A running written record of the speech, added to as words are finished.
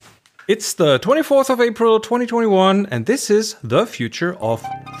It's the 24th of April, 2021, and this is The Future of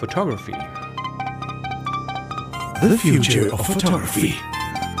Photography. The Future of Photography.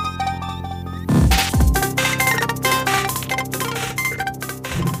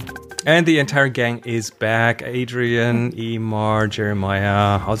 And the entire gang is back. Adrian, Emar,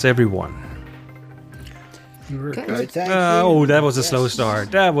 Jeremiah. How's everyone? Good, thank you. Oh, that was a slow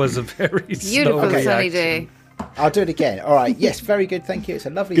start. That was a very Beautiful slow sunny reaction. day. I'll do it again. All right. Yes, very good. Thank you. It's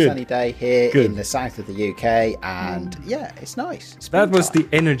a lovely Good. sunny day here Good. in the south of the UK, and yeah, it's nice. That was the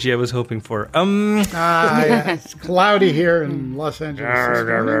Springtime. energy I was hoping for. Yeah, it's cloudy here in Los Angeles. this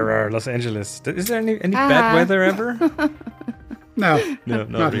morning. Los Angeles. Is there any bad weather ever? No, No,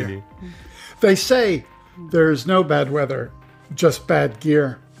 not really. here. They say there's no bad weather, just bad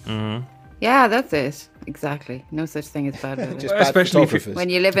gear. Yeah, that's it. Exactly. No such thing as bad weather. Just bad Especially if you- photographers. When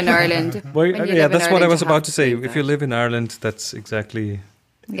you live in Ireland. Well, when you yeah, live in that's what I Ireland, was you about have to say. do If you that. live in Ireland, that's exactly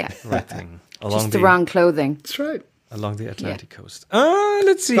Yeah. the right thing. Along Just the wrong clothing. That's right. along the Atlantic coast.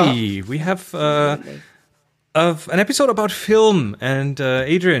 Let's see. We have of an episode about film, and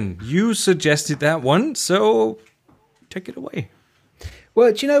Adrian, you suggested that one, so take it away.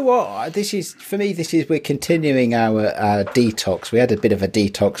 Well, do you know what? We're continuing our detox. We had a bit of a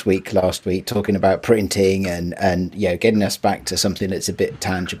detox week last week, talking about printing and getting us back to something that's a bit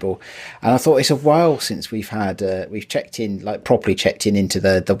tangible. And I thought it's a while since we've checked in, like properly checked in into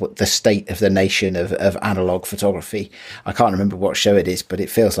the state of the nation of analog photography. I can't remember what show it is, but it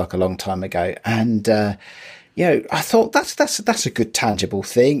feels like a long time ago. And I thought that's a good tangible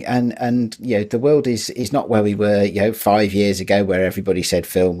thing, and the world is not where we were 5 years ago, where everybody said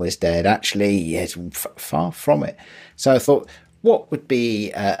film was dead. Actually, it's far from it. So I thought, what would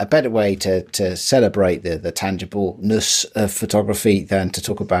be a better way to celebrate the tangibleness of photography than to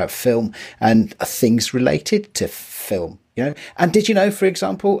talk about film and things related to film? And did you know, for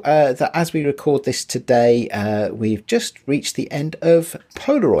example, that as we record this today, we've just reached the end of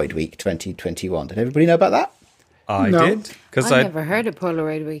Polaroid Week 2021. Did everybody know about that? I No. did because I never heard of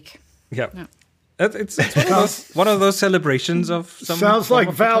Polaroid Week. Yeah. It's one of those celebrations of some. Sounds form like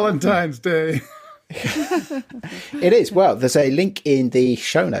of photography. Valentine's Day. It is. Well, there's a link in the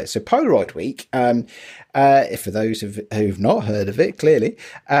show notes. So Polaroid Week, for those who've not heard of it, clearly,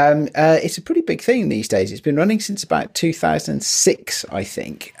 it's a pretty big thing these days. It's been running since about 2006, I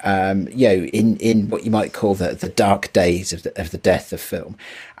think, in what you might call the dark days of the death of film.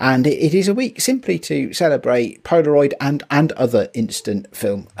 And it is a week simply to celebrate Polaroid and other instant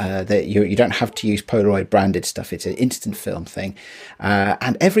film. That you don't have to use Polaroid branded stuff. It's an instant film thing.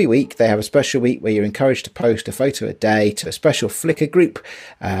 And every week they have a special week where you're encouraged to post a photo a day to a special Flickr group,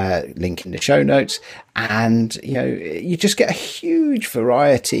 link in the show notes. And, you just get a huge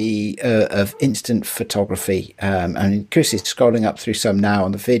variety of instant photography. And Chris is scrolling up through some now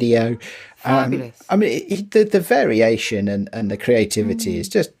on the video. Fabulous. The variation and the creativity is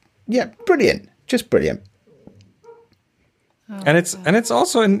just, brilliant. Just brilliant. And it's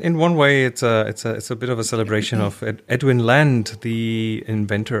also in one way it's a bit of a celebration of Edwin Land, the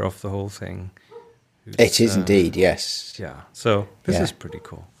inventor of the whole thing. It is indeed, yes. Yeah. So this Yeah. is pretty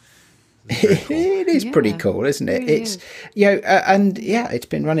cool. It is pretty Yeah, cool, isn't it? it really It's is. it's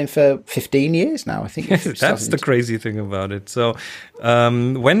been running for 15 years now. I think That's the crazy thing about it. So,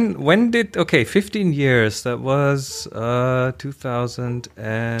 when did 15 years? That was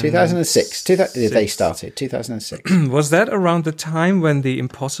 2006. They started 2006. Was that around the time when the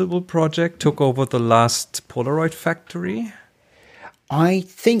Impossible Project took over the last Polaroid factory? I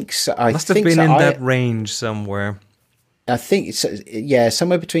think so. Must have been in that range somewhere. I think it's,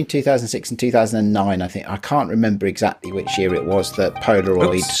 somewhere between 2006 and 2009. I think I can't remember exactly which year it was that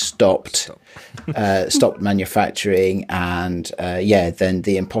Polaroid stopped manufacturing, and then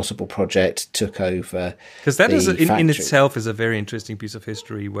the Impossible Project took over. Because that is in factory. itself is a very interesting piece of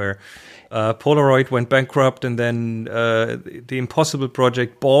history where Polaroid went bankrupt, and then the Impossible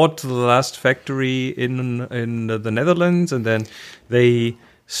Project bought the last factory in the Netherlands, and then they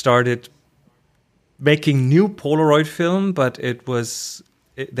started making new Polaroid film, but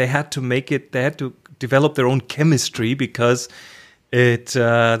they had to develop their own chemistry because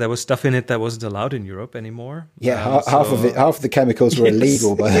there was stuff in it that wasn't allowed in Europe anymore. Half of the chemicals were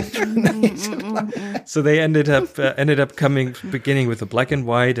illegal by then. So they ended up beginning with the black and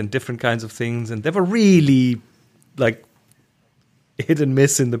white and different kinds of things, and they were really like hit and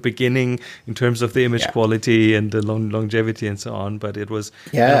miss in the beginning in terms of the image quality and the longevity and so on. But it was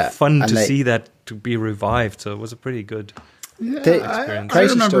fun to see that to be revived. So it was a pretty good experience. I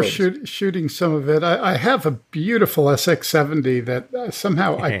remember shooting some of it. I have a beautiful SX70 that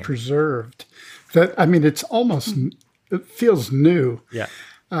somehow I preserved. It's almost, it feels new. Yeah.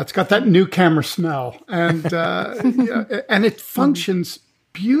 It's got that new camera smell, and and it functions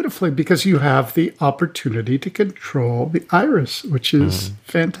beautifully because you have the opportunity to control the iris, which is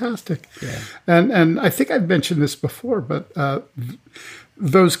fantastic. Yeah. And I think I've mentioned this before, but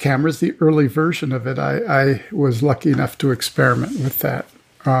those cameras, the early version of it, I was lucky enough to experiment with that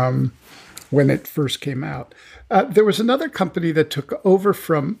when it first came out. There was another company that took over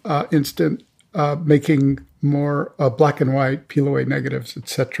from Instant, making more black and white, peel away negatives,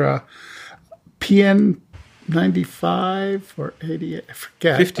 etc. PN 95 or 88, I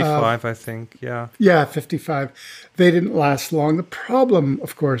forget. 55, I think, yeah. Yeah, 55. They didn't last long. The problem,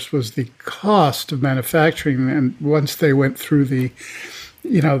 of course, was the cost of manufacturing. And once they went through the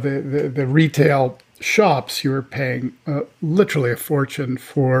retail shops, you were paying literally a fortune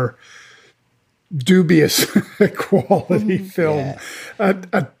for dubious quality film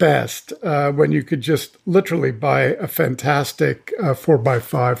at best, when you could just literally buy a fantastic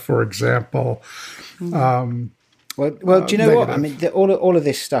 4x5, for example. Well, do you know what? I mean, all of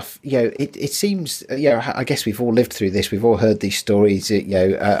this stuff, it seems, I guess we've all lived through this. We've all heard these stories,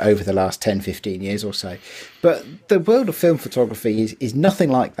 over the last 10, 15 years or so. But the world of film photography is nothing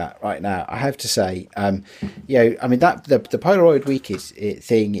like that right now, I have to say. I mean, that the Polaroid Week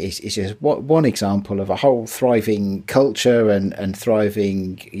thing is just one example of a whole thriving culture and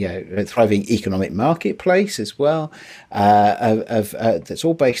thriving economic marketplace as well, that's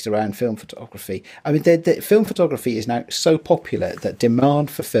all based around film photography. I mean, the film photography is now so popular that demand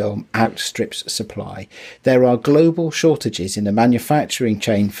for film outstrips supply. There are global shortages in the manufacturing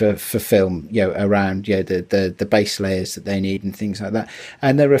chain for film, around the base layers that they need and things like that.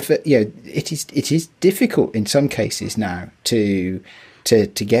 And there are, it is difficult in some cases now to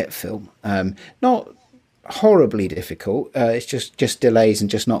get film. Not horribly difficult. It's just delays and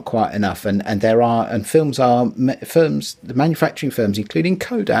just not quite enough. And the manufacturing firms, including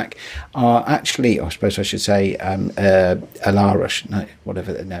Kodak, are actually, I suppose I should say, Alaris,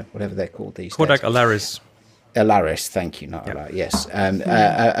 whatever they're called these Kodak days. Alaris, thank you, not Alaris. Yes,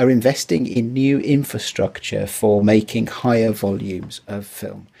 are investing in new infrastructure for making higher volumes of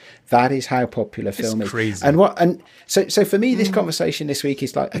film. That is how popular film is. Crazy. And so for me, this conversation this week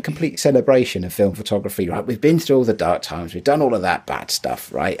is like a complete celebration of film photography. Right, we've been through all the dark times, we've done all of that bad stuff,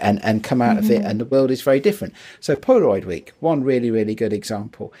 right, and come out of it, and the world is very different. So Polaroid Week, one really, really good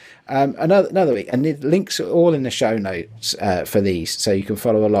example. Another week, and the links are all in the show notes for these, so you can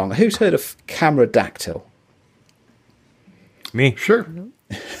follow along. Who's heard of Cameradactyl? Me. Sure.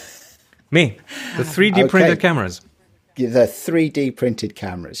 Me. The 3D printed cameras. The 3D printed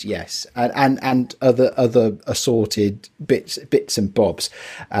cameras, yes, and other assorted bits and bobs.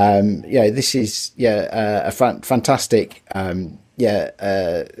 This is a fantastic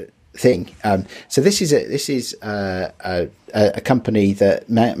thing. So this is a company that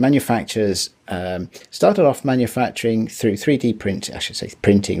manufactures. Started off manufacturing through 3D print. I should say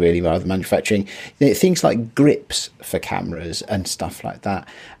printing, really, rather than manufacturing things like grips for cameras and stuff like that,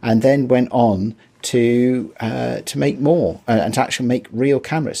 and then went on to make more and to actually make real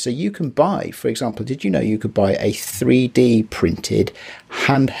cameras. So you can buy, for example, did you know you could buy a 3D printed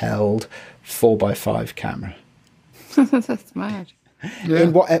handheld 4x5 camera? That's mad.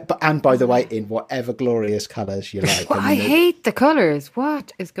 Yeah. And by the way, in whatever glorious colours you like. Well, I hate the colours.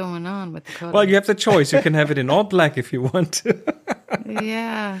 What is going on with the colours? Well, you have the choice. You can have it in all black if you want to.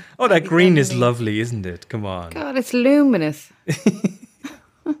 Yeah. Oh, that green is lovely, isn't it? Come on. God, it's luminous.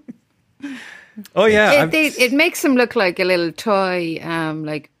 Oh yeah, it makes them look like a little toy,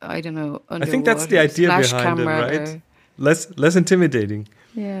 I don't know. I think that's the idea behind it, right? Less intimidating.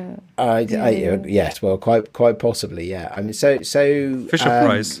 Yeah. Yes. Well, quite possibly. Yeah. I mean, so Fisher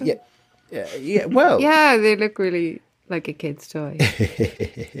Price. Yeah. Well. Yeah, they look really like a kid's toy.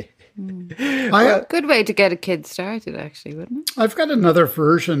 Good way to get a kid started, actually, wouldn't it? I've got another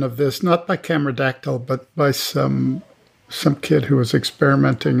version of this, not by Cameradactyl, but by some kid who was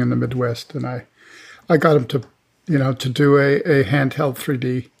experimenting in the Midwest, and I got him to do a handheld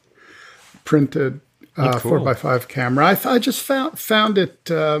 3D printed 4x5 camera. I just found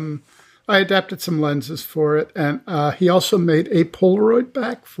it. I adapted some lenses for it, and he also made a Polaroid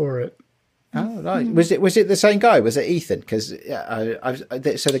back for it. Oh, right. Was it the same guy? Was it Ethan? Because so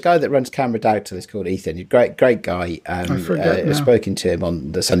the guy that runs Cameradactyl is called Ethan. Great guy. I've spoken to him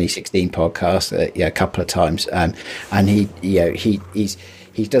on the Sunny 16 podcast a couple of times, and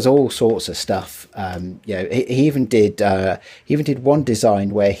he does all sorts of stuff. He even did one design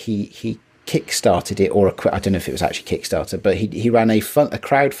where he kickstarted it, or I don't know if it was actually Kickstarter, but he ran a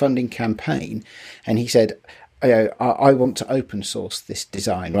crowdfunding campaign, and he said, I want to open source this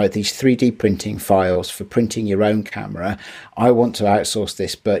design, right? These 3D printing files for printing your own camera. I want to outsource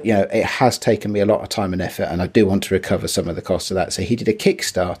this, but it has taken me a lot of time and effort, and I do want to recover some of the cost of that. So he did a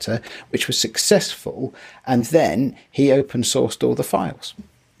Kickstarter, which was successful, and then he open sourced all the files.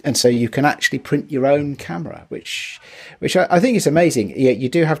 And so you can actually print your own camera, which I think is amazing. You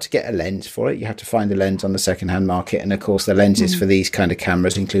do have to get a lens for it. You have to find a lens on the secondhand market. And of course, the lenses for these kind of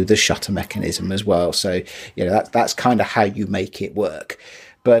cameras include the shutter mechanism as well. So, that's kind of how you make it work.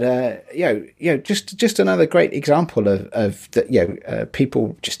 But, just another great example of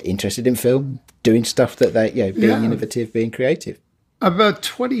people just interested in film, doing stuff that they, being innovative, being creative. About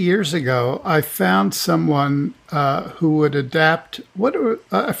 20 years ago, I found someone who would adapt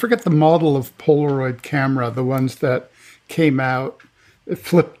I forget the model of Polaroid camera, the ones that came out, it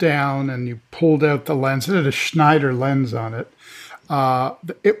flipped down and you pulled out the lens. It had a Schneider lens on it.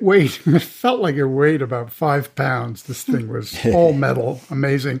 It felt like it weighed about 5 pounds. This thing was all metal,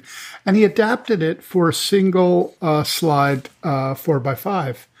 amazing. And he adapted it for a single slide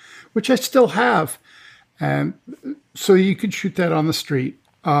 4x5, which I still have. And so you could shoot that on the street,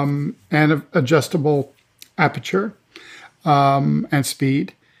 and adjustable aperture and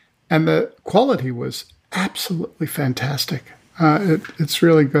speed. And the quality was absolutely fantastic. It's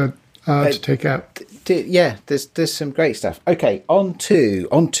really good to take out. There's some great stuff. Okay, on to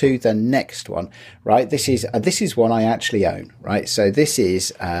the next one, right? This is one I actually own, right? So this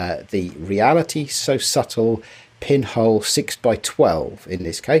is the Reality So Subtle Pinhole 6x12 in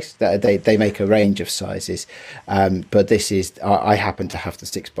this case. They make a range of sizes, but this is I happen to have the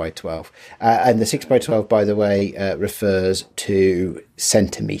 6x12, and the 6x12, by the way, refers to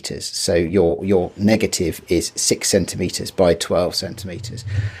centimeters. So your negative is 6 centimeters by 12 centimeters.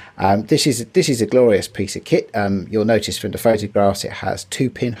 This is a glorious piece of kit. You'll notice from the photographs it has 2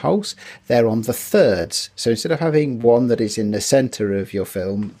 pinholes. They're on the thirds. So instead of having one that is in the center of your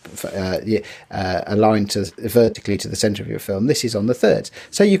film, aligned vertically to the center of your film, this is on the thirds.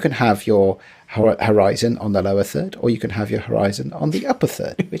 So you can have your horizon on the lower third, or you can have your horizon on the upper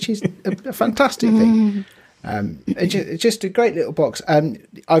third, which is a fantastic thing. Just a great little box.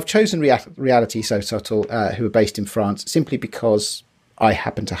 I've chosen Reality So Subtle, who are based in France, simply because I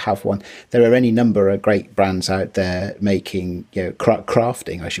happen to have one. There are any number of great brands out there making,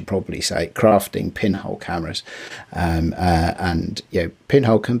 crafting, I should probably say, crafting pinhole cameras. And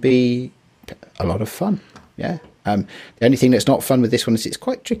pinhole can be a lot of fun. Yeah. The only thing that's not fun with this one is it's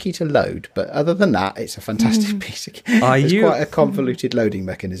quite tricky to load. But other than that, it's a fantastic piece of kit. It's quite a convoluted loading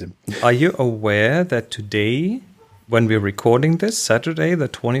mechanism. Are you aware that today, when we're recording this, Saturday, the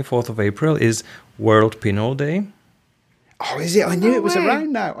 24th of April, is World Pinhole Day? Oh, is it? I knew it was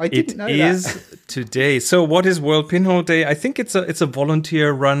around now. I didn't know that. It is today. So what is World Pinhole Day? I think it's a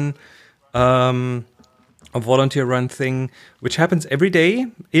volunteer run thing, which happens every day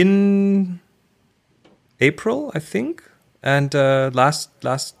in April, I think, and last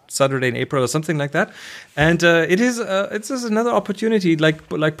Saturday in April or something like that. And it's just another opportunity, like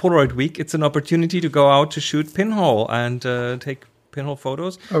Polaroid Week. It's an opportunity to go out to shoot pinhole and take pinhole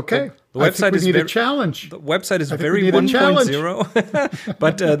photos. Okay. The website is a challenge. The website is very 1.0.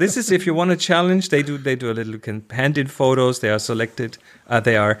 But this is if you want a challenge. They do a little. You can hand in photos. They are selected.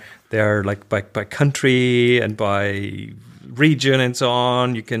 They are like by country and by region and so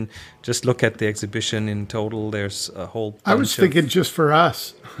on. You can just look at the exhibition in total. There's a whole bunch. I was thinking just for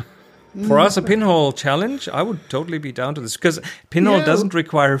us. For us, a pinhole challenge, I would totally be down to this, because pinhole doesn't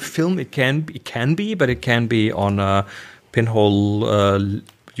require film. It can be, but it can be on a pinhole,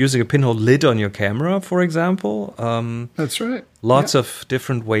 using a pinhole lid on your camera, for example. That's right. Lots of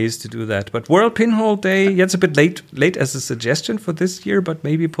different ways to do that. But World Pinhole Day, it's a bit late as a suggestion for this year, but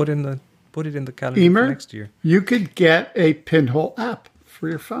maybe put it in the calendar for next year. You could get a pinhole app for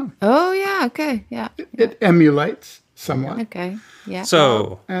your phone. Oh yeah, okay, yeah. It emulates somewhat. Okay, yeah.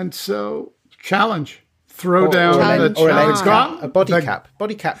 So challenge. Throw down a body cap.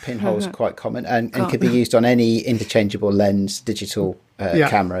 Body cap pinhole is quite common and can be used on any interchangeable lens digital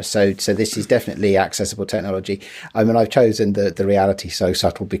camera. So this is definitely accessible technology. I mean, I've chosen the Reality So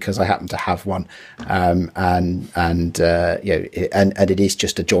Subtle because I happen to have one, and it is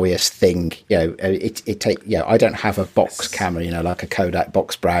just a joyous thing. I don't have a box camera, like a Kodak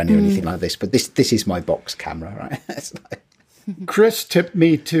Box Brownie or anything like this, but this is my box camera, right? It's like, Chris tipped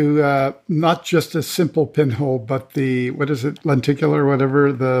me to not just a simple pinhole, but lenticular,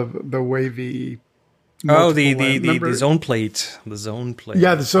 whatever, the wavy. Oh, the zone plate. The zone plate.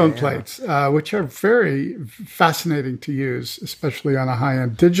 Yeah, the zone plates, which are very fascinating to use, especially on a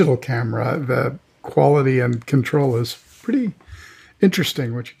high-end digital camera. The quality and control is pretty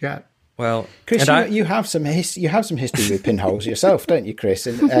interesting what you get. Well, Chris, and you have some you have some history with pinholes yourself, don't you, Chris?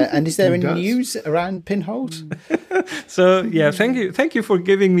 And is there any news around pinholes? So yeah, thank you for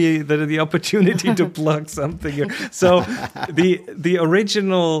giving me the opportunity to plug something here. So the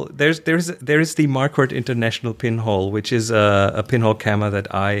original there is the Marquardt International Pinhole, which is a pinhole camera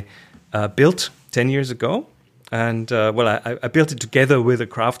that I built 10 years ago, and I built it together with a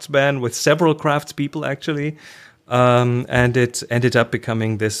craftsman, with several craftspeople actually, and it ended up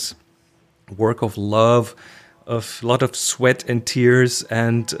becoming this work of love, of a lot of sweat and tears,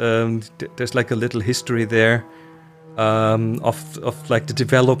 and there's like a little history there. Of like the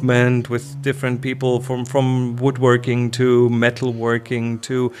development with different people from woodworking to metalworking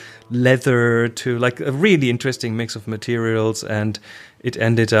to leather to like a really interesting mix of materials, and it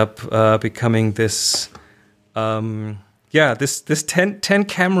ended up becoming this this 10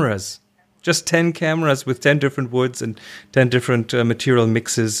 cameras, just 10 cameras with 10 different woods and 10 different material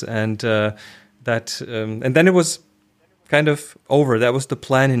mixes, and and then it was kind of over. That was the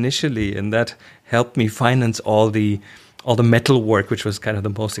plan initially, and that helped me finance all the metal work, which was kind of the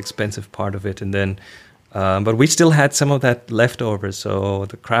most expensive part of it. And then, but we still had some of that left over. So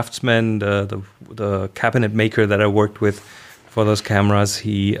the craftsman, the cabinet maker that I worked with for those cameras,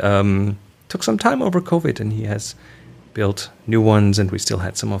 he took some time over COVID, and he has built new ones, and we still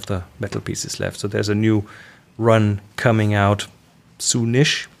had some of the metal pieces left. So there's a new run coming out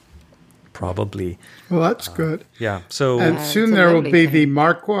soonish. Probably. Well, that's good. Yeah. So and soon there will be the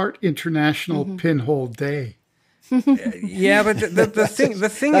Marquardt International Pinhole Day. Yeah, but the thing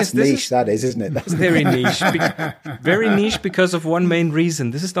That's is, this niche. That is, isn't it? That's very niche. Very niche because of one main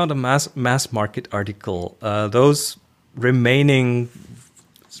reason. This is not a mass market article. Those remaining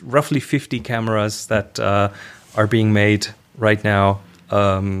roughly 50 cameras that are being made right now.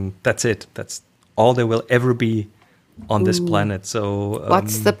 That's it. That's all there will ever be on this planet. So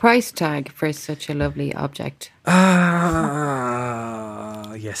what's the price tag for such a lovely object?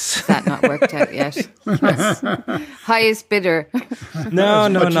 Yes. Is that not worked out yet? Yes. Highest bidder. No,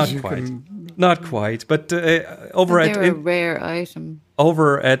 not quite. Not quite. But over but at they're a rare item.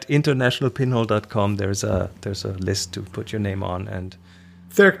 Over at internationalpinhole.com, there's a list to put your name on, and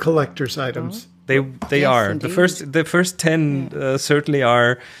they're collector's items. They Yes, are indeed. the first 10 certainly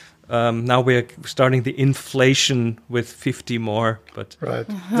are. Now we're starting the inflation with 50 more, but right,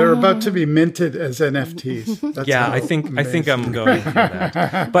 they're about to be minted as NFTs. That's I think I'm going for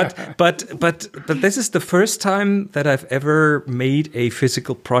that. But this is the first time that I've ever made a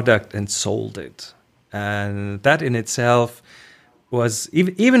physical product and sold it, and that in itself was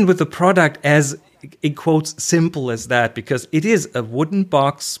even with the product as in quotes simple as that, because it is a wooden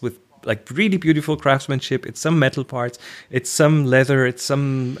box with like really beautiful craftsmanship. It's some metal parts, it's some leather, it's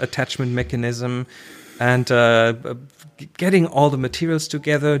some attachment mechanism, and getting all the materials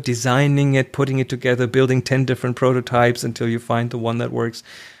together, designing it, putting it together, building 10 different prototypes until you find the one that works,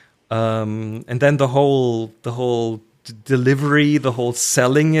 and then the whole delivery, the whole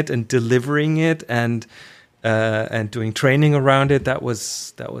selling it and delivering it, and doing training around it. That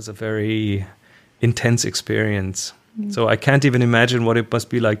was a very intense experience. So I can't even imagine what it must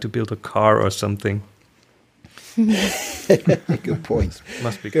be like to build a car or something. Good point.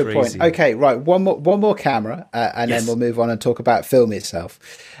 Must be Good crazy. point. Okay, right. One more camera, and Yes. then we'll move on and talk about film itself.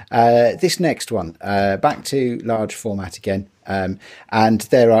 This next one, back to large format again. And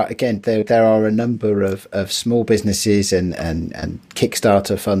there are a number of small businesses and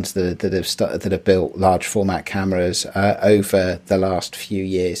Kickstarter funds that have built large format cameras over the last few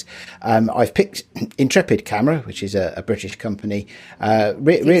years. I've picked Intrepid Camera, which is a British company,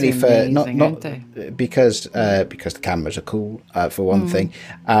 really for amazing, not aren't they? because the cameras are cool for one thing,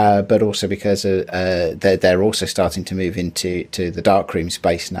 but also because they're also starting to move into the darkroom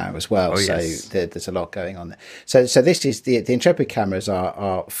space now as well. Oh, yes. So there's a lot going on there. So this is the Intrepid cameras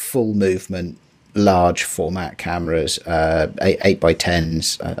are full movement, large format cameras,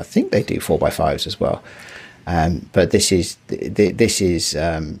 8x10s. I think they do 4x5s as well. But this is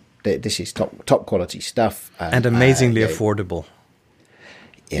top quality stuff, And amazingly affordable.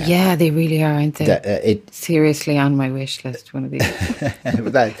 Yeah, they really are, aren't they? Seriously on my wish list, one of these.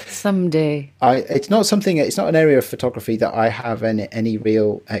 Someday. It's not an area of photography that I have any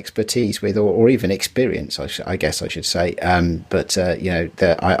real expertise with, or even experience, I guess I should say. But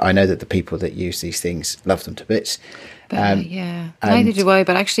I know that the people that use these things love them to bits. But, neither do I.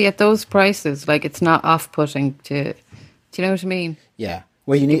 But actually, at those prices, like, it's not off-putting to. Do you know what I mean? Yeah.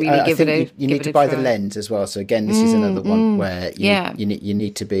 Well, you need. Really I think you need to buy the lens as well. So again, this is another one where you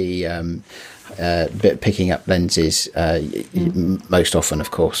need to be picking up lenses. Most often,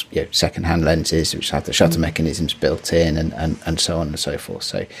 of course, second-hand lenses which have the shutter mechanisms built in, and so on and so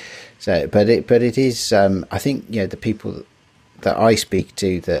forth. But it is. I think the people that I speak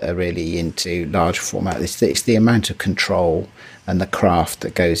to that are really into large format, it's the amount of control and the craft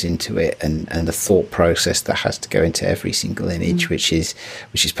that goes into it, and the thought process that has to go into every single image, which is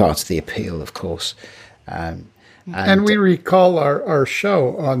part of the appeal, of course. And we recall our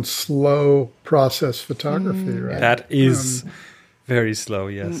show on slow process photography, right? That is very slow,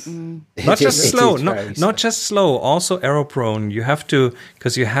 yes. Not just slow, also error prone. You have to,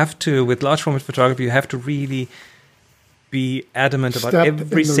 with large format photography, you have to really be adamant about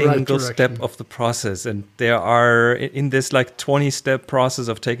every single step of the process. And there are, in this 20-step process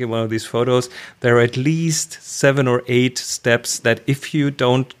of taking one of these photos, there are at least 7 or 8 steps that if you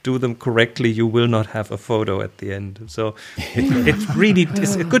don't do them correctly, you will not have a photo at the end. So it really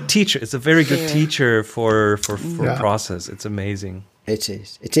is a good teacher. It's a very good teacher for process. It's amazing. It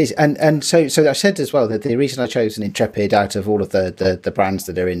is, and so I said as well that the reason I chose an Intrepid out of all of the brands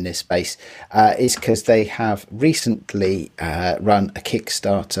that are in this space is because they have recently run a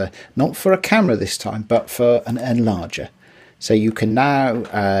Kickstarter, not for a camera this time, but for an enlarger. So you can now,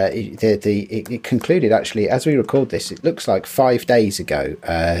 it concluded actually, as we record this, it looks like 5 days ago,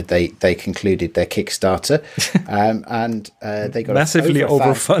 they concluded their Kickstarter, and they got massively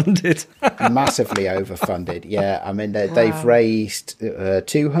overfunded. Massively overfunded, yeah. I mean, they've raised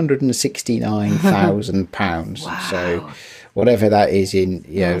 £269,000. Wow. So whatever that is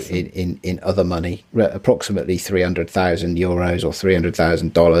in other money, approximately €300,000 or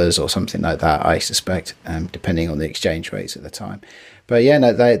 $300,000 or something like that, I suspect, depending on the exchange rates at the time. But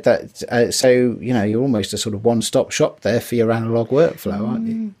so you're almost a sort of one-stop shop there for your analog workflow, aren't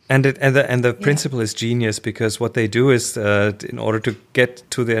you? And the principle is genius, because what they do is, in order to get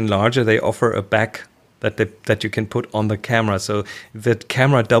to the enlarger, they offer a back that you can put on the camera, so the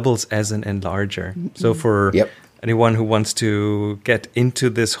camera doubles as an enlarger. So for anyone who wants to get into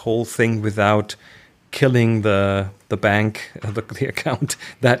this whole thing without killing the bank, the account,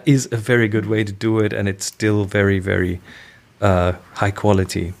 that is a very good way to do it, and it's still very, very high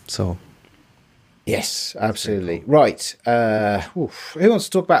quality. So yes, absolutely. Cool. Right. Who wants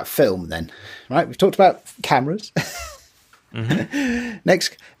to talk about film then? Right, we've talked about cameras.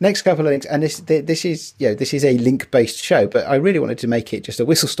 Next couple of links, and this is a link-based show, but I really wanted to make it just a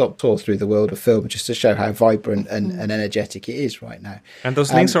whistle-stop tour through the world of film, just to show how vibrant and energetic it is right now. And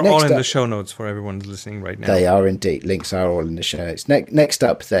those links are all in the show notes for everyone listening right now. They are indeed. Links are all in the show notes. Next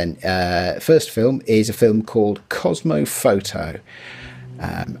up, then, first film is a film called Cosmo Photo,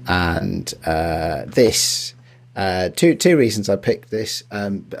 and this. Two reasons I picked this.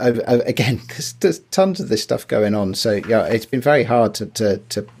 Again, because there's tons of this stuff going on, so it's been very hard to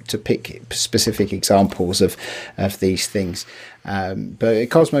pick specific examples of these things. But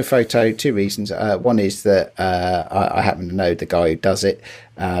Cosmo Photo, 2 reasons. One is that I happen to know the guy who does it.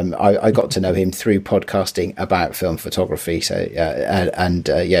 I got to know him through podcasting about film photography. So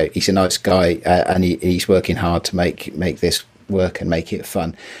he's a nice guy, and he's working hard to make this work and make it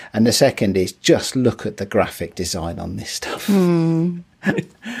fun. And the second is just look at the graphic design on this stuff. Right,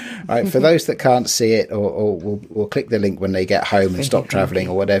 for those that can't see it, or will click the link when they get home and stop traveling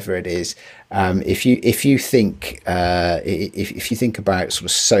or whatever it is, if you think about sort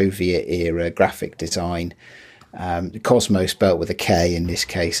of Soviet era graphic design, Cosmo spelt with a K in this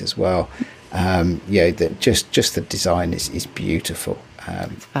case as well, just the design is beautiful.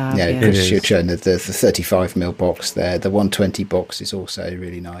 You're showing the 35mm box there. The 120 box is also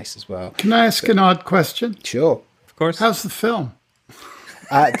really nice as well. Can I ask an odd question? Sure, of course. How's the film?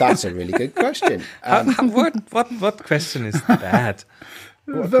 That's a really good question. What question is that?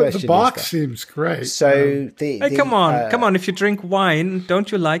 The box seems great. So come on! If you drink wine,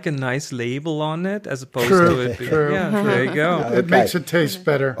 don't you like a nice label on it as opposed to it? There you go. It makes it taste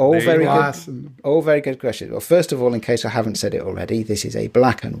better. All very good questions. Well, first of all, in case I haven't said it already, this is a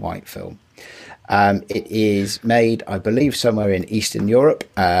black and white film. It is made, I believe, somewhere in Eastern Europe,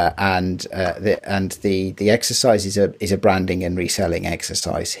 and the exercise is a branding and reselling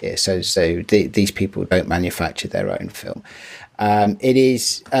exercise here. So these people don't manufacture their own film. It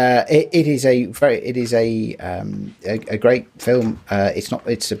is a great film.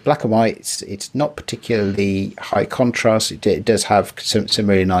 It's a black and white. It's not particularly high contrast. It does have some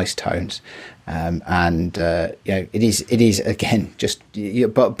really nice tones. and it is again just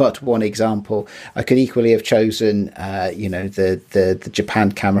but one example. I could equally have chosen the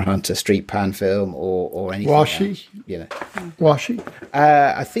Japan Camera Hunter Street Pan film or anything Washi else, Washi.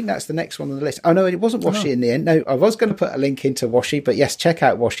 I think that's the next one on the list. Oh no, it wasn't Washi in the end. No, I was going to put a link into Washi, but yes, check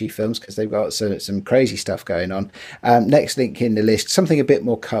out Washi Films because they've got some crazy stuff going on. Next link in the list, something a bit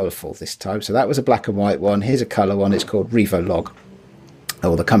more colourful this time. So that was a black and white one. Here's a colour one. It's called Revolog.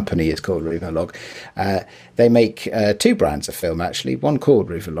 Or the company is called Revolog. They make two brands of film, actually. One called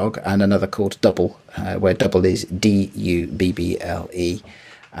Revolog and another called Double, where Double is Dubble.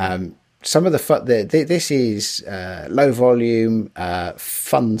 Some of the fun, this is low volume,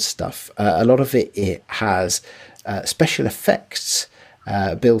 fun stuff. A lot of it has special effects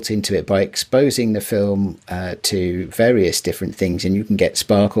built into it by exposing the film to various different things, and you can get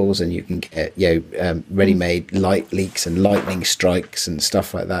sparkles and you can get ready-made light leaks and lightning strikes and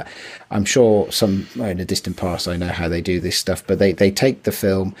stuff like that. I'm sure in a distant past I know how they do this stuff, but they take the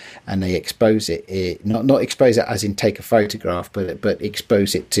film and they expose it, not expose it as in take a photograph, but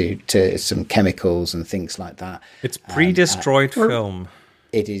expose it to some chemicals and things like that. It's pre-destroyed film.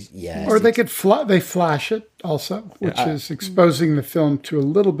 It is, yes. Or they flash it also, which is exposing the film to a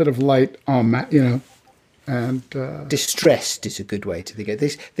little bit of light on that, and distressed is a good way to think of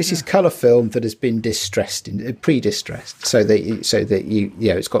it. This is colour film that has been pre-distressed, so that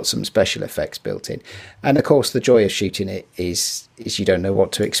it's got some special effects built in, and of course the joy of shooting it is you don't know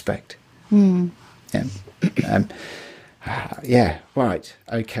what to expect. Yeah, right,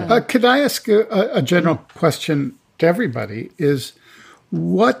 okay. Could I ask a general question to everybody?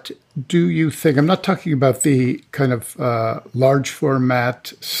 What do you think? I'm not talking about the kind of large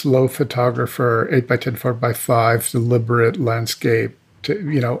format, slow photographer, 8x10, 4x5, deliberate landscape,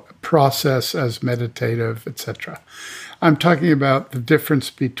 process as meditative, etc. I'm talking about the difference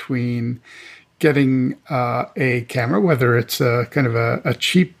between getting a camera, whether it's a kind of a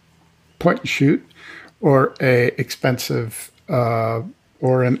cheap point and shoot or a expensive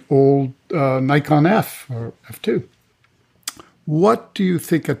or an old Nikon F or F2. What do you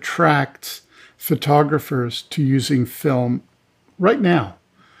think attracts photographers to using film right now,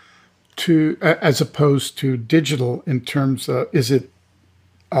 as opposed to digital? In terms of, is it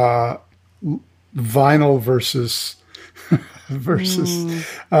vinyl versus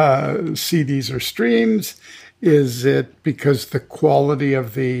CDs or streams? Is it because the quality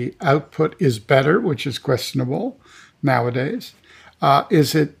of the output is better, which is questionable nowadays?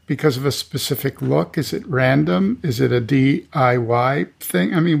 Is it because of a specific look? Is it random? Is it a DIY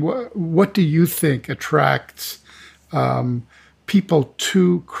thing? I mean, what do you think attracts people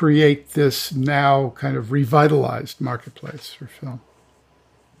to create this now kind of revitalized marketplace for film?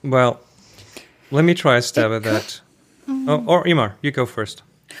 Well, let me try a stab at that. Or Emer, you go first.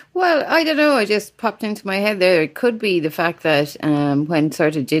 Well, I don't know. It just popped into my head there. It could be the fact that when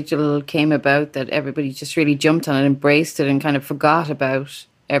sort of digital came about, that everybody just really jumped on it, embraced it, and kind of forgot about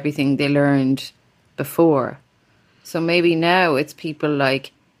everything they learned before. So maybe now it's people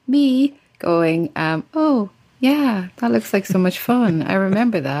like me going, oh, yeah, that looks like so much fun. I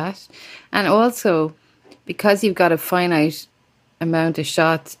remember that. And also, because you've got a finite amount of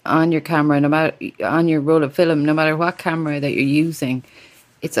shots on your camera, no matter on your roll of film, no matter what camera that you're using,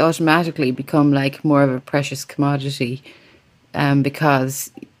 it's automatically become like more of a precious commodity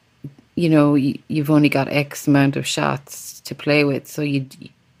because, you've only got X amount of shots to play with. So you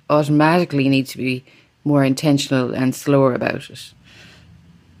automatically need to be more intentional and slower about it.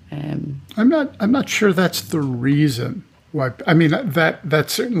 I'm not sure that's the reason why. I mean, that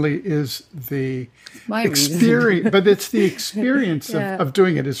certainly is the experience, but it's the experience of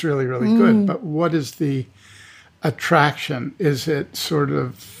doing it is really, really good. But what is the attraction? Is it sort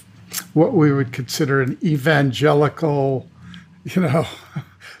of what we would consider an evangelical, could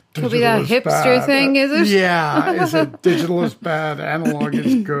be that hipster thing, is it? Yeah. Is it digital is bad, analog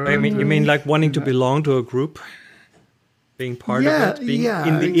is good? I mean, you mean like wanting to belong to a group? Being part of it? Being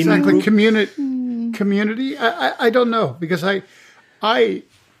in the exactly. in-group? Community? I don't know, because I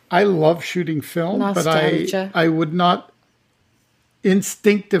love shooting film, Nostalgia. but I would not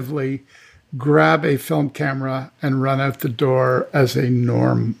instinctively grab a film camera and run out the door as a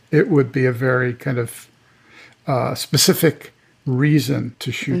norm. It would be a very kind of specific reason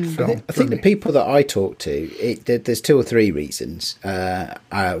to shoot film. I think the people that I talk to, there's two or three reasons.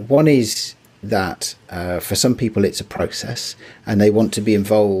 One is that for some people it's a process, and they want to be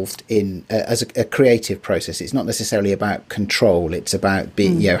involved in as a creative process. It's not necessarily about control. It's about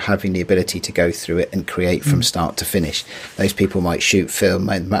being, having the ability to go through it and create from start to finish. Those people might shoot film,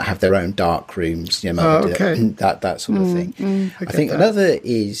 might have their own dark rooms, that sort of thing. I think another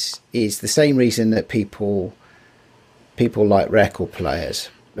is the same reason that people like record players,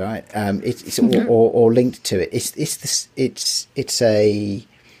 right? It's or linked to it.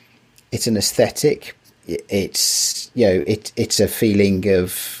 It's an aesthetic. It's it's a feeling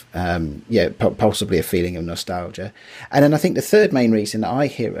of possibly a feeling of nostalgia. And then I think the third main reason that I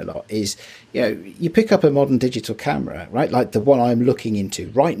hear a lot is you pick up a modern digital camera, right, like the one I'm looking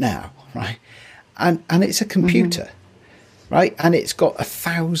into right now, right, and it's a computer. Right, and it's got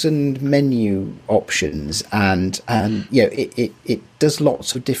 1,000 menu options, and it does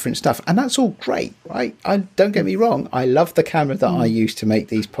lots of different stuff, and that's all great, right? Don't get me wrong, I love the camera that I use to make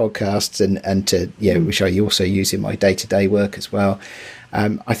these podcasts, and to which I also use in my day-to-day work as well.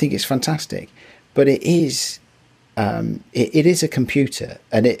 I think it's fantastic, but it is a computer,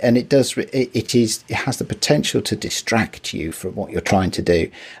 and it has the potential to distract you from what you're trying to do.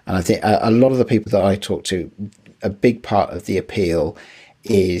 And I think a lot of the people that I talk to, a big part of the appeal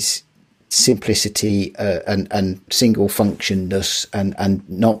is simplicity and single functionness, and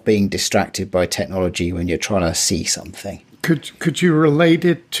not being distracted by technology when you're trying to see something. Could you relate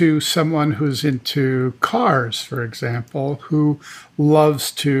it to someone who's into cars, for example, who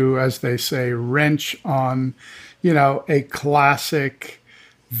loves to, as they say, wrench on, a classic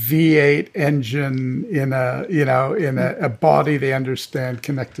V8 engine in a body they understand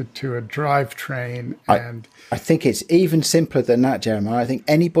connected to a drivetrain? And I think it's even simpler than that, Jeremiah. I think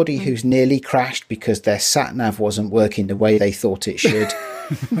anybody who's nearly crashed because their sat nav wasn't working the way they thought it should,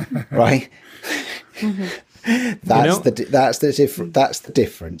 right? That's the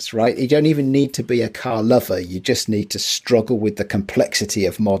difference, right? You don't even need to be a car lover. You just need to struggle with the complexity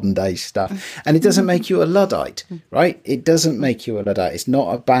of modern day stuff, and it doesn't make you a Luddite, right? It doesn't make you a Luddite. It's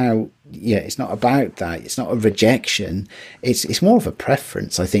not about it's not about that. It's not a rejection. It's more of a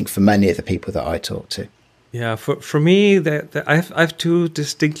preference, I think, for many of the people that I talk to. Yeah, for me, I have two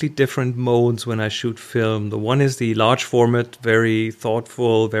distinctly different modes when I shoot film. The one is the large format, very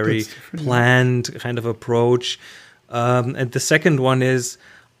thoughtful, very planned kind of approach. And the second one is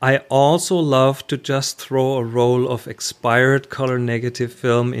I also love to just throw a roll of expired color negative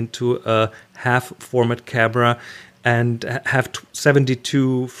film into a half format camera and have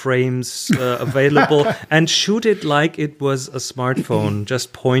 72 frames available and shoot it like it was a smartphone.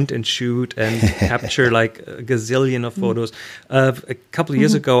 Just point and shoot and capture like a gazillion of photos. A couple of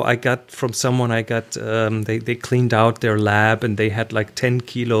years ago, I got from someone, they cleaned out their lab, and they had like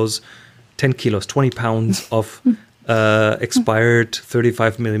 20 pounds of expired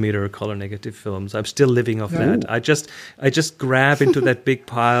 35 millimeter color negative films. I'm still living off that. I just grab into that big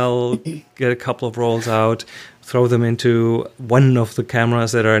pile, get a couple of rolls out, throw them into one of the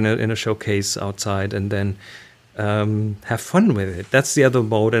cameras that are in a showcase outside, and then have fun with it. That's the other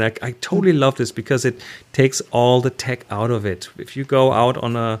mode, and I totally love this because it takes all the tech out of it. If you go out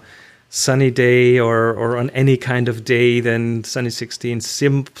on a sunny day or on any kind of day, then Sunny 16,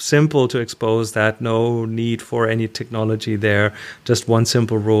 simple to expose that, no need for any technology there, just one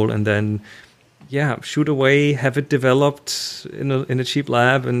simple rule, and then shoot away, have it developed in a cheap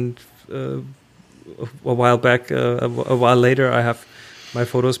lab, and a while later I have my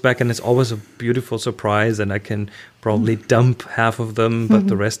photos back, and it's always a beautiful surprise, and I can probably dump half of them, but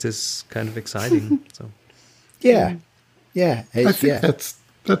the rest is kind of exciting. So I think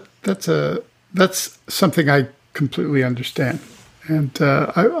that's something I completely understand, and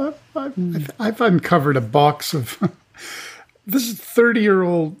I've uncovered a box of this is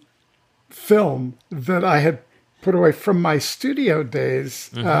 30-year-old film that I had put away from my studio days,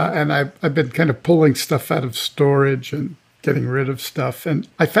 and I've been kind of pulling stuff out of storage and getting rid of stuff, and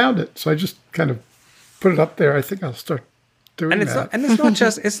I found it, so I just kind of put it up there. I think I'll start doing that. It's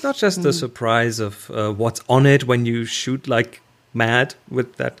not just the surprise of what's on it when you shoot like mad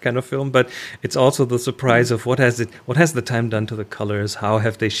with that kind of film, but it's also the surprise of what has the time done to the colors, how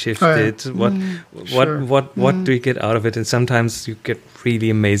have they shifted, what do you get out of it, and sometimes you get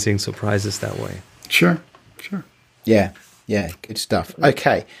really amazing surprises that way. Sure. Yeah, good stuff.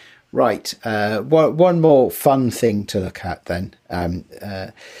 Okay, right. One more fun thing to look at then.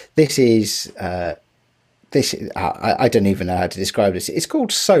 This is I don't even know how to describe this. It's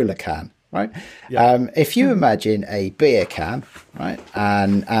called Solar Can, right? Yeah. If you imagine a beer can, right,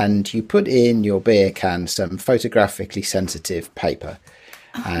 and you put in your beer can some photographically sensitive paper,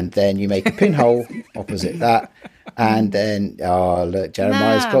 and then you make a pinhole opposite that, and then look,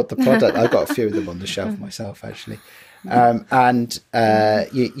 Jeremiah's got the product. I've got a few of them on the shelf myself, actually. And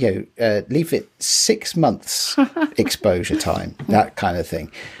leave it 6 months exposure time, that kind of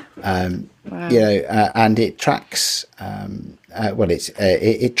thing. Wow. And it tracks.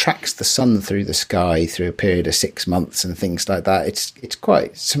 It tracks the sun through the sky through a period of 6 months and things like that. It's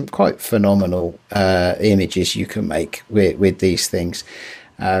quite phenomenal images you can make with these things.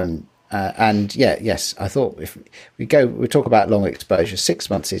 Yes, I thought if we talk about long exposure, 6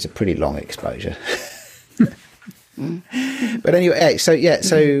 months is a pretty long exposure. But anyway, these are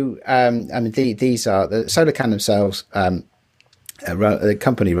the SolarCan themselves. A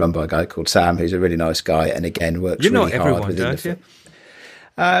company run by a guy called Sam, who's a really nice guy, and again works really hard within the.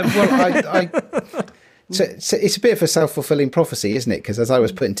 So it's a bit of a self-fulfilling prophecy, isn't it? Because as I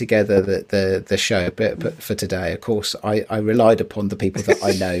was putting together the show for today, of course, I relied upon the people that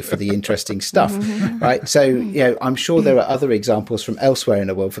I know for the interesting stuff, right? So, I'm sure there are other examples from elsewhere in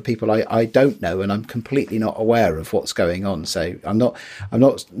the world for people I don't know, and I'm completely not aware of what's going on. So I'm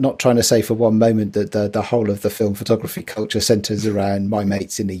not trying to say for one moment that the whole of the film photography culture centres around my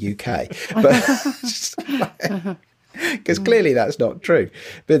mates in the UK, but. Because clearly that's not true,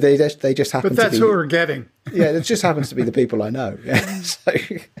 but they just happen. But that's to be, who we're getting. Yeah, it just happens to be the people I know.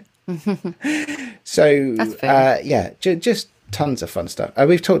 Just tons of fun stuff.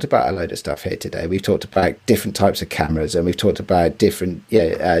 We've talked about a load of stuff here today. We've talked about different types of cameras, and we've talked about different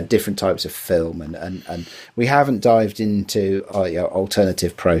types of film, and we haven't dived into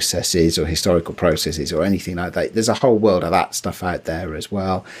alternative processes or historical processes or anything like that. There's a whole world of that stuff out there as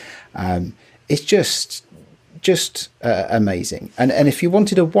well. It's just amazing, and if you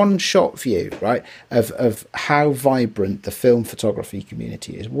wanted a one-shot view, right, of how vibrant the film photography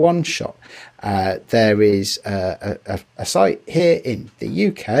community is, one shot, there is a site here in the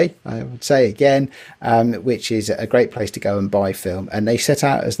UK, I would say again, which is a great place to go and buy film, and they set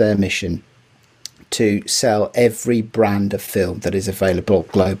out as their mission to sell every brand of film that is available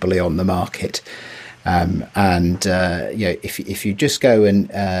globally on the market. If you just go and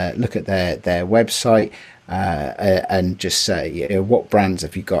look at their website, and just say, what brands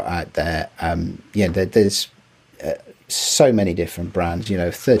have you got out there? There's so many different brands,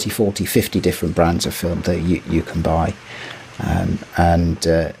 30, 40, 50 different brands of film that you can buy.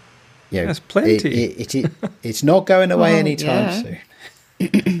 There's plenty. It's not going away anytime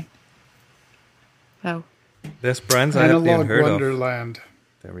soon. Wow. There's brands I haven't even heard Wonderland. of.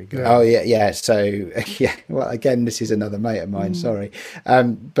 There we go. Yeah. Oh yeah. So well, again, this is another mate of mine. Sorry,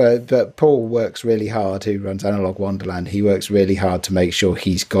 but Paul works really hard. Who runs Analog Wonderland? He works really hard to make sure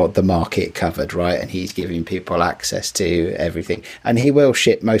he's got the market covered, right? And he's giving people access to everything. And he will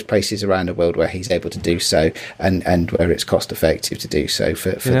ship most places around the world where he's able to do so, and where it's cost effective to do so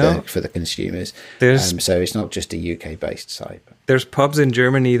for the consumers. So it's not just a UK based site. There's pubs in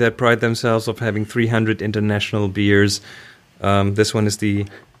Germany that pride themselves of having 300 international beers. This one is the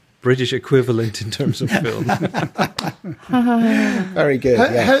British equivalent in terms of film. Very good.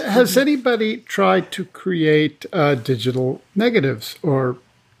 Has anybody tried to create digital negatives or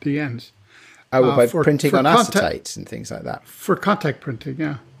DNs? By printing on acetates and things like that. For contact printing,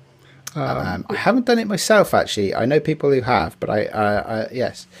 yeah. I haven't done it myself, actually. I know people who have, but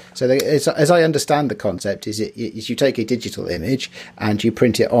yes. So as I understand the concept, is you take a digital image and you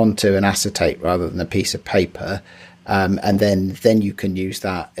print it onto an acetate rather than a piece of paper. And then you can use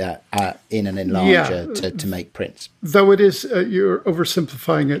that in an enlarger to make prints. Though it is, you're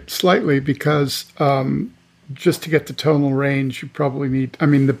oversimplifying it slightly, because just to get the tonal range, you probably need,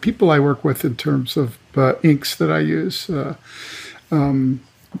 the people I work with in terms of inks that I use in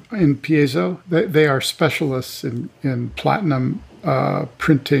piezo, they are specialists in platinum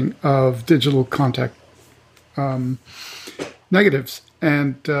printing of digital contact negatives.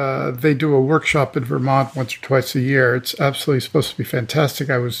 And they do a workshop in Vermont once or twice a year. It's absolutely supposed to be fantastic.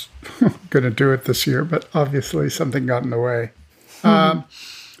 I was going to do it this year, but obviously something got in the way.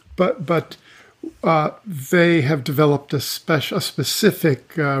 But they have developed a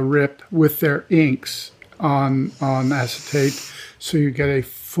specific RIP with their inks on acetate, so you get a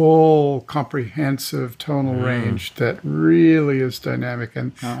full comprehensive tonal range that really is dynamic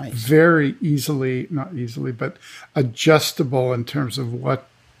and very not easily, but adjustable in terms of what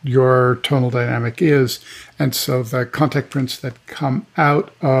your tonal dynamic is. And so the contact prints that come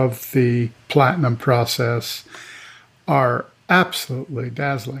out of the platinum process are absolutely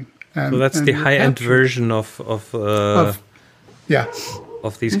dazzling. So that's the high-end version of yeah.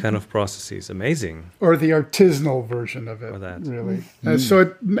 of these kind of processes. Amazing. Or the artisanal version of it, really. So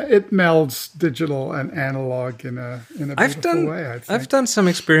it melds digital and analog in a beautiful way, I think. I've done some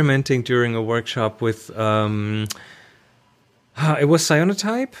experimenting during a workshop with, it was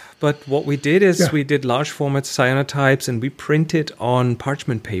cyanotype, but what we did is we did large format cyanotypes and we printed on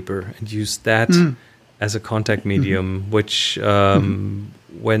parchment paper and used that as a contact medium, which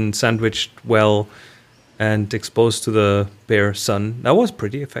when sandwiched well and exposed to the bare sun, that was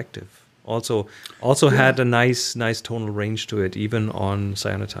pretty effective. Also had a nice tonal range to it, even on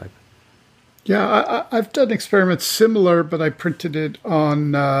cyanotype. Yeah, I've done experiments similar, but I printed it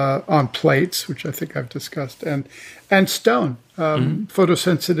on plates, which I think I've discussed, and stone,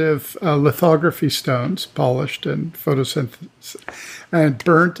 photosensitive lithography stones, polished and photosynthesis, and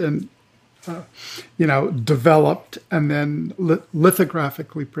burnt and developed, and then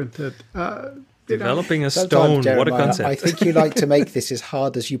lithographically printed. Developing a stone, Jeremiah, what a concept. I think you like to make this as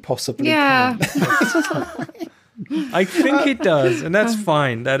hard as you possibly can. I think it does, and that's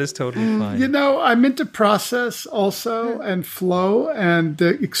fine. That is totally fine. I'm into process also and flow and the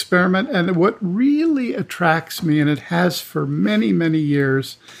experiment. And what really attracts me, and it has for many, many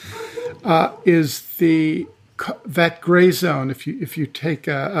years, is that gray zone. If you take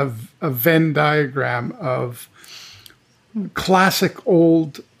a Venn diagram of classic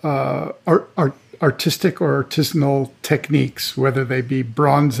old artistic or artisanal techniques, whether they be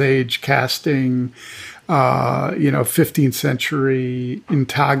Bronze Age casting, 15th century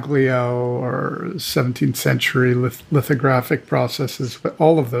intaglio or 17th century lithographic processes,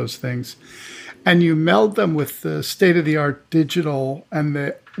 all of those things. And you meld them with the state-of-the-art digital,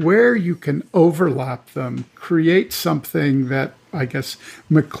 and where you can overlap them, create something that I guess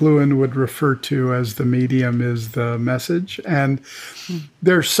McLuhan would refer to as the medium is the message. And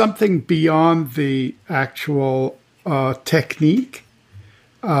there's something beyond the actual technique,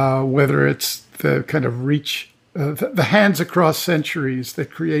 whether it's the kind of reach, the hands across centuries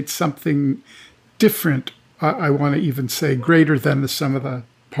that create something different. I want to even say greater than the sum of the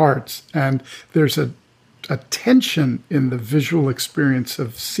parts. And there's a tension in the visual experience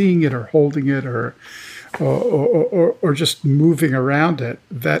of seeing it or holding it or just moving around it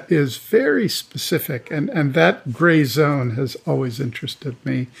that is very specific. And that gray zone has always interested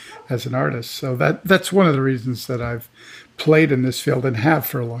me as an artist. So that's one of the reasons that I've played in this field and have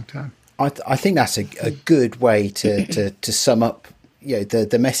for a long time. I think that's a good way to sum up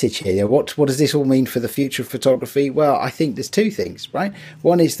the message here. What does this all mean for the future of photography? Well, I think there's two things, right?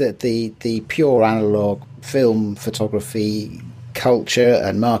 One is that the pure analog film photography culture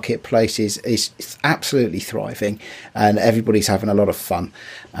and marketplace is absolutely thriving, and everybody's having a lot of fun,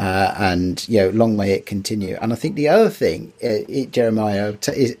 and long may it continue. And I think the other thing, Jeremiah,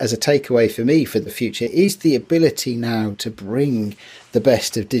 as a takeaway for me for the future, is the ability now to bring the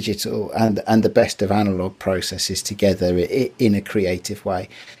best of digital and the best of analog processes together in a creative way.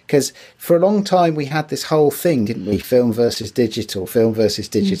 Because for a long time we had this whole thing, didn't we? Film versus digital,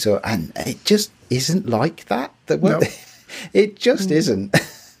 and it just isn't like that. No. It just isn't.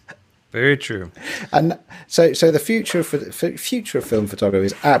 Very true. And so the future of film photography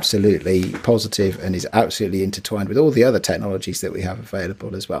is absolutely positive and is absolutely intertwined with all the other technologies that we have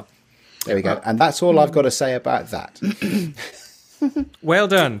available as well. There we go. And that's all I've got to say about that. Well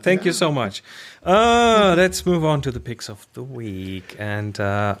done. Thank you so much. Let's move on to the picks of the week. And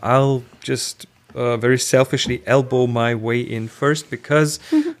I'll just very selfishly elbow my way in first because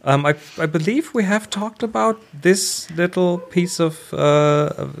I believe we have talked about this little piece of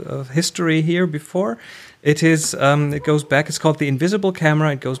history here before. It goes back, it's called The Invisible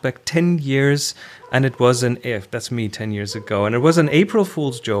Camera. It goes back 10 years, and it was that's me 10 years ago. And it was an April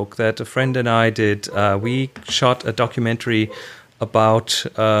Fool's joke that a friend and I did. We shot a documentary about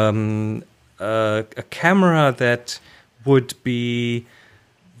a camera that would be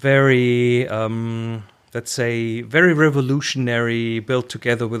very, let's say, very revolutionary, built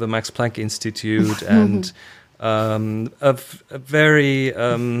together with the Max Planck Institute, and a very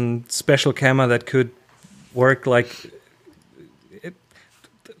special camera that could work like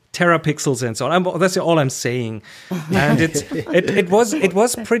terapixels and so on. That's all I'm saying. And it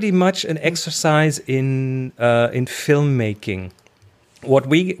was pretty much an exercise in filmmaking. What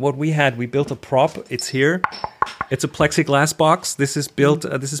we had, we built a prop. It's here. It's a plexiglass box. This is built.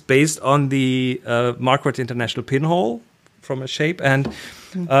 This is based on the Marquardt International Pinhole from a shape, and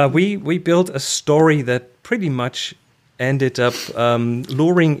we built a story that pretty much ended up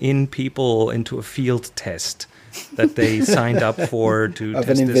luring in people into a field test that they signed up for to of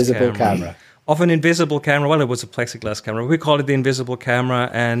test an invisible camera. Of an invisible camera. Well, it was a plexiglass camera. We called it the Invisible Camera,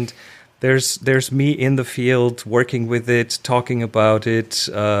 and there's me in the field working with it, talking about it,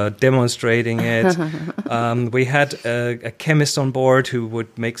 demonstrating it. We had a chemist on board who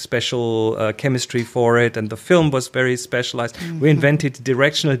would make special chemistry for it, and the film was very specialized. We invented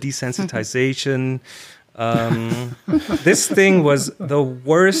directional desensitization. This thing was the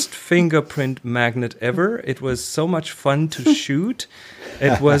worst fingerprint magnet ever. It was so much fun to shoot.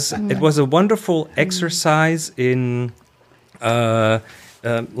 It was a wonderful exercise in. Let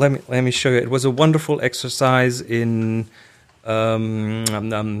me show you. It was a wonderful exercise in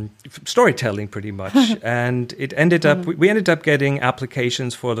storytelling, pretty much, and it ended up. We ended up getting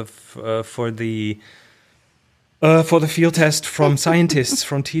applications for the field test from scientists,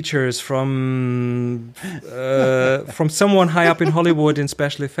 from teachers, from someone high up in Hollywood in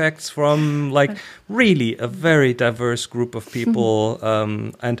special effects, from like really a very diverse group of people.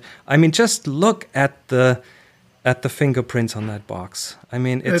 And I mean, just look at the fingerprints on that box. I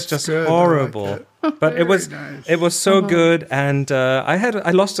mean, it's just good. Horrible. But it was so good, and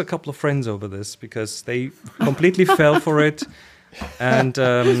I lost a couple of friends over this because they completely fell for it. And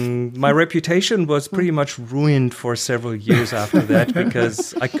my reputation was pretty much ruined for several years after that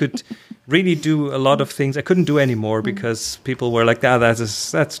because I could really do a lot of things I couldn't do anymore because people were like,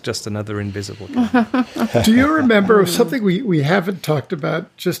 that's just another invisible camera. Do you remember something we haven't talked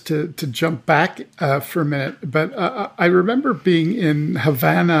about, just to jump back for a minute, but I remember being in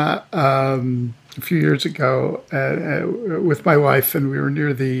Havana a few years ago with my wife, and we were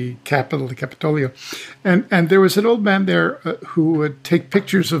near the capital, the Capitolio, and there was an old man there who would take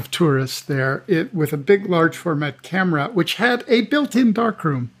pictures of tourists there with a big, large format camera, which had a built-in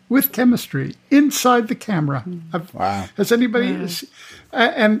darkroom with chemistry inside the camera. Wow! Has anybody? Wow.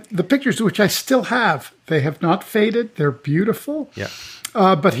 And the pictures, which I still have, they have not faded. They're beautiful. Yeah.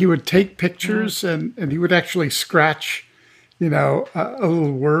 But he would take pictures, and he would actually scratch, a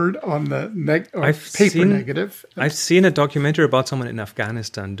little word on the paper negative. I've seen a documentary about someone in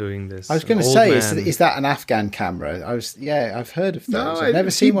Afghanistan doing this. I was going to say, is that an Afghan camera? I've heard of those. I've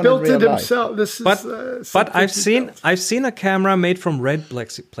never seen one in real life. He built it himself. But I've seen a camera made from red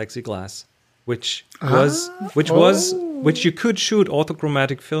plexiglass, which you could shoot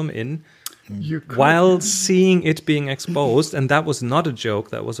orthochromatic film in. While seeing it being exposed, and that was not a joke.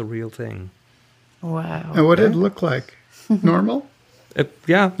 That was a real thing. Wow! And what did it look like? Normal?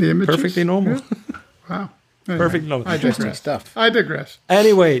 Yeah, perfectly normal. Yeah. Wow. Perfect normal. Interesting stuff. I digress.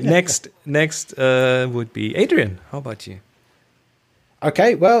 Anyway, next would be Adrian. How about you?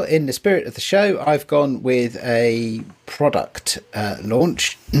 Okay, well, in the spirit of the show, I've gone with a product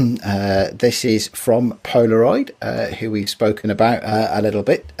launch. This is from Polaroid, who we've spoken about a little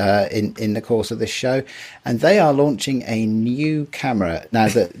bit in the course of this show, and they are launching a new camera. Now,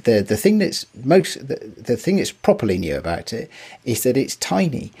 the thing that's the thing that's properly new about it is that it's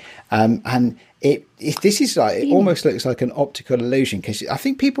tiny, and it almost looks like an optical illusion, because I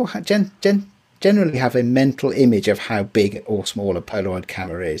think people generally have a mental image of how big or small a Polaroid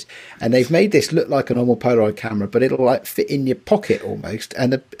camera is, and they've made this look like a normal Polaroid camera, but it'll like fit in your pocket almost,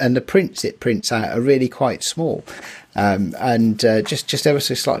 and the prints it prints out are really quite small, and just ever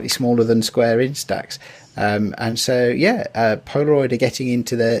so slightly smaller than square Instax. And so Polaroid are getting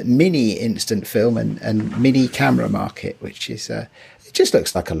into the mini instant film and mini camera market, which is it just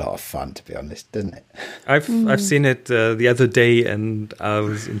looks like a lot of fun, to be honest, doesn't it? I've seen it the other day, and I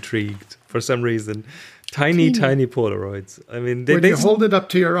was intrigued for some reason. Tiny Polaroids. I mean, when you hold it up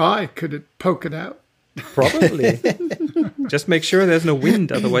to your eye, could it poke it out? Probably. Just make sure there's no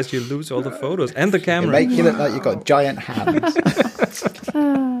wind, otherwise you lose all the photos and the camera. They make you look like you've got giant hands.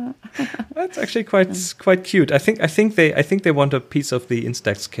 That's actually quite cute. I think they want a piece of the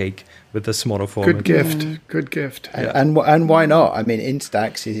Instax cake with the smaller format. Good gift. And why not? I mean,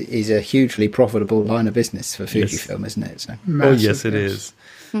 Instax is a hugely profitable line of business for Fujifilm, isn't it? So. Oh yes, it is.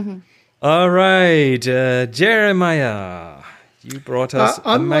 All right, Jeremiah, you brought us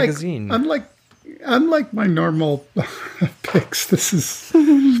a magazine. Unlike my normal picks, this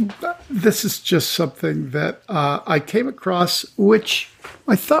is just something that I came across, which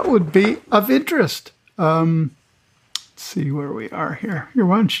I thought would be of interest. Let's see where we are here. Here,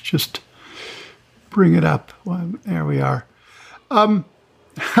 why don't you just bring it up? Well, there we are.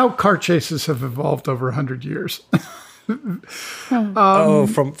 How car chases have evolved over 100 years. From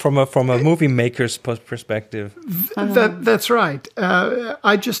a movie maker's perspective. That's right.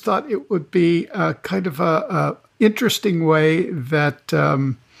 I just thought it would be kind of a interesting way that,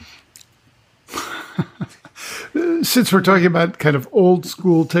 since we're talking about kind of old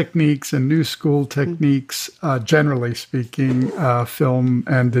school techniques and new school techniques, generally speaking, film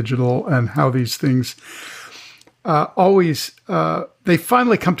and digital, and how these things always, they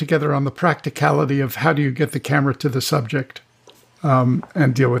finally come together on the practicality of how do you get the camera to the subject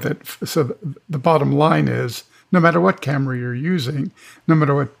and deal with it. So the bottom line is, no matter what camera you're using, no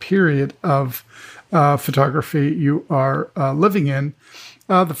matter what period of photography you are living in,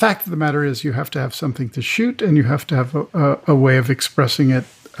 the fact of the matter is you have to have something to shoot and you have to have a way of expressing it.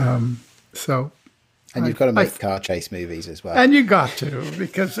 And you've got to make car chase movies as well. And you got to,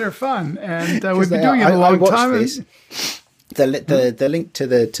 because they're fun. And we've been doing it a long time. The link to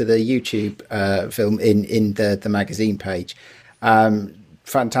the YouTube film in the magazine page,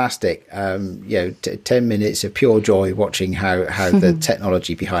 fantastic. 10 minutes of pure joy watching how the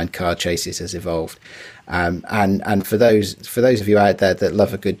technology behind car chases has evolved. And for those of you out there that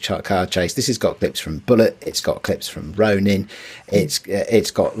love a good car chase, this has got clips from Bullet, it's got clips from Ronin,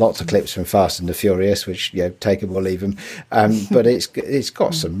 it's got lots of clips from Fast and the Furious, which take them or leave them. But it's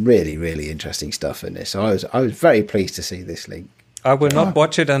got some really, really interesting stuff in this. So I was very pleased to see this link. I will not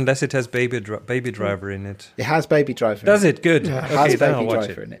watch it unless it has Baby Driver in it. It has Baby Driver. Does it? Good. Yeah. Okay, then I'll Baby watch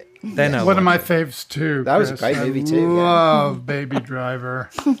Driver it. in it. Then I'll One of my watch faves too. That was a great movie too. Love Baby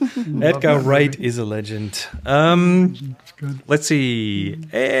Driver. Edgar Wright is a legend. Let's see.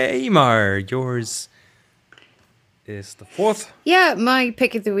 Emer, yours is the fourth. Yeah, my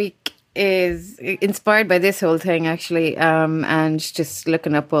pick of the week is inspired by this whole thing, actually, and just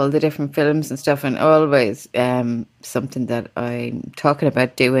looking up all the different films and stuff, and always something that I'm talking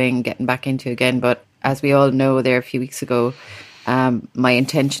about doing, getting back into again. But as we all know, there a few weeks ago, my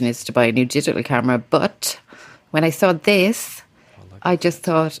intention is to buy a new digital camera. But when I saw this, I just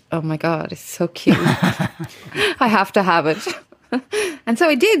thought, oh my God, it's so cute. I have to have it. And so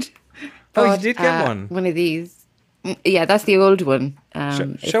I did. You did get one? One of these. Yeah, that's the old one.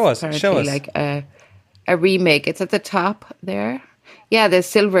 Show us. Like a remake. It's at the top there. Yeah, there's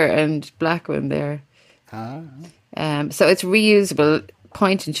silver and black one there. So it's reusable,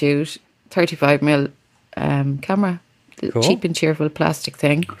 point and shoot, 35mm camera. Cool. Cheap and cheerful plastic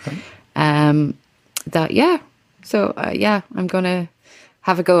thing. So I'm going to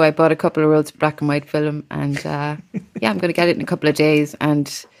have a go. I bought a couple of rolls of black and white film, and I'm going to get it in a couple of days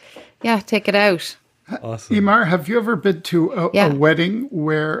and take it out. Awesome. Emer, have you ever been to a wedding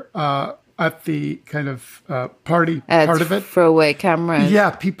where at the kind of party part of it? Throwaway cameras. Yeah,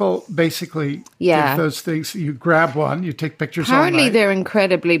 people basically give those things. You grab one, you take pictures all Apparently night. they're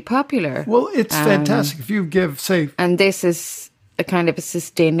incredibly popular. Well, it's fantastic. If you give, say... And this is a kind of a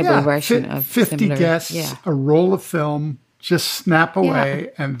sustainable version of 50 similar, guests, a roll of film, just snap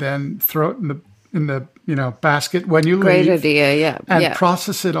away and then throw it in the basket when you Great leave. Great idea, and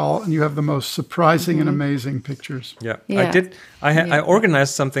process it all, and you have the most surprising and amazing pictures. Yeah. I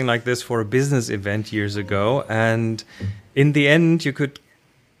organized something like this for a business event years ago, and in the end, you could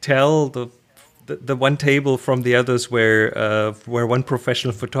tell the one table from the others where one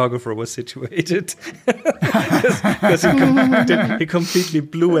professional photographer was situated, because he completely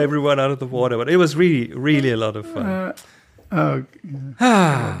blew everyone out of the water. But it was really, really a lot of fun. I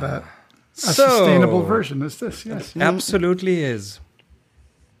love that. A sustainable version is this, yes. Absolutely is.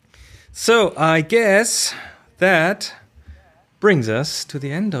 So I guess that brings us to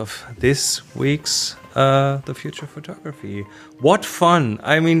the end of this week's The Future of Photography. What fun!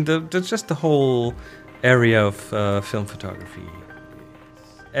 I mean, just the whole area of film photography.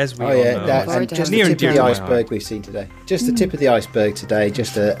 As we all know. And just the tip of the iceberg we've seen today. Just the tip of the iceberg today.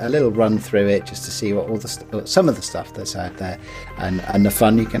 Just a little run through it, just to see what some of the stuff that's out there, and the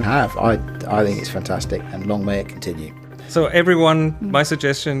fun you can have. I think it's fantastic, and long may it continue. So everyone, my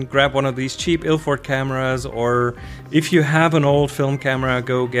suggestion: grab one of these cheap Ilford cameras, or if you have an old film camera,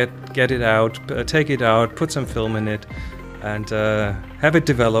 go get it out, take it out, put some film in it, and have it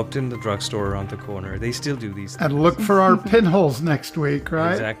developed in the drugstore around the corner. They still do these things. And look for our pinholes next week,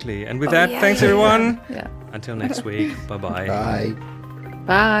 right? Exactly. And with that, thanks everyone. Yeah. Until next week. Bye-bye. Bye.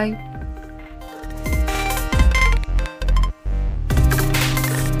 Bye.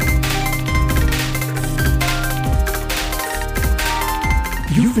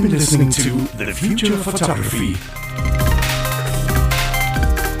 You've been listening to The Future of Photography.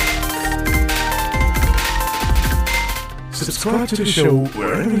 Subscribe to the show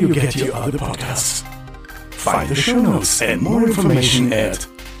wherever you get your other podcasts. Find the show notes and more information at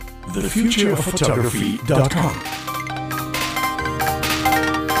thefutureofphotography.com.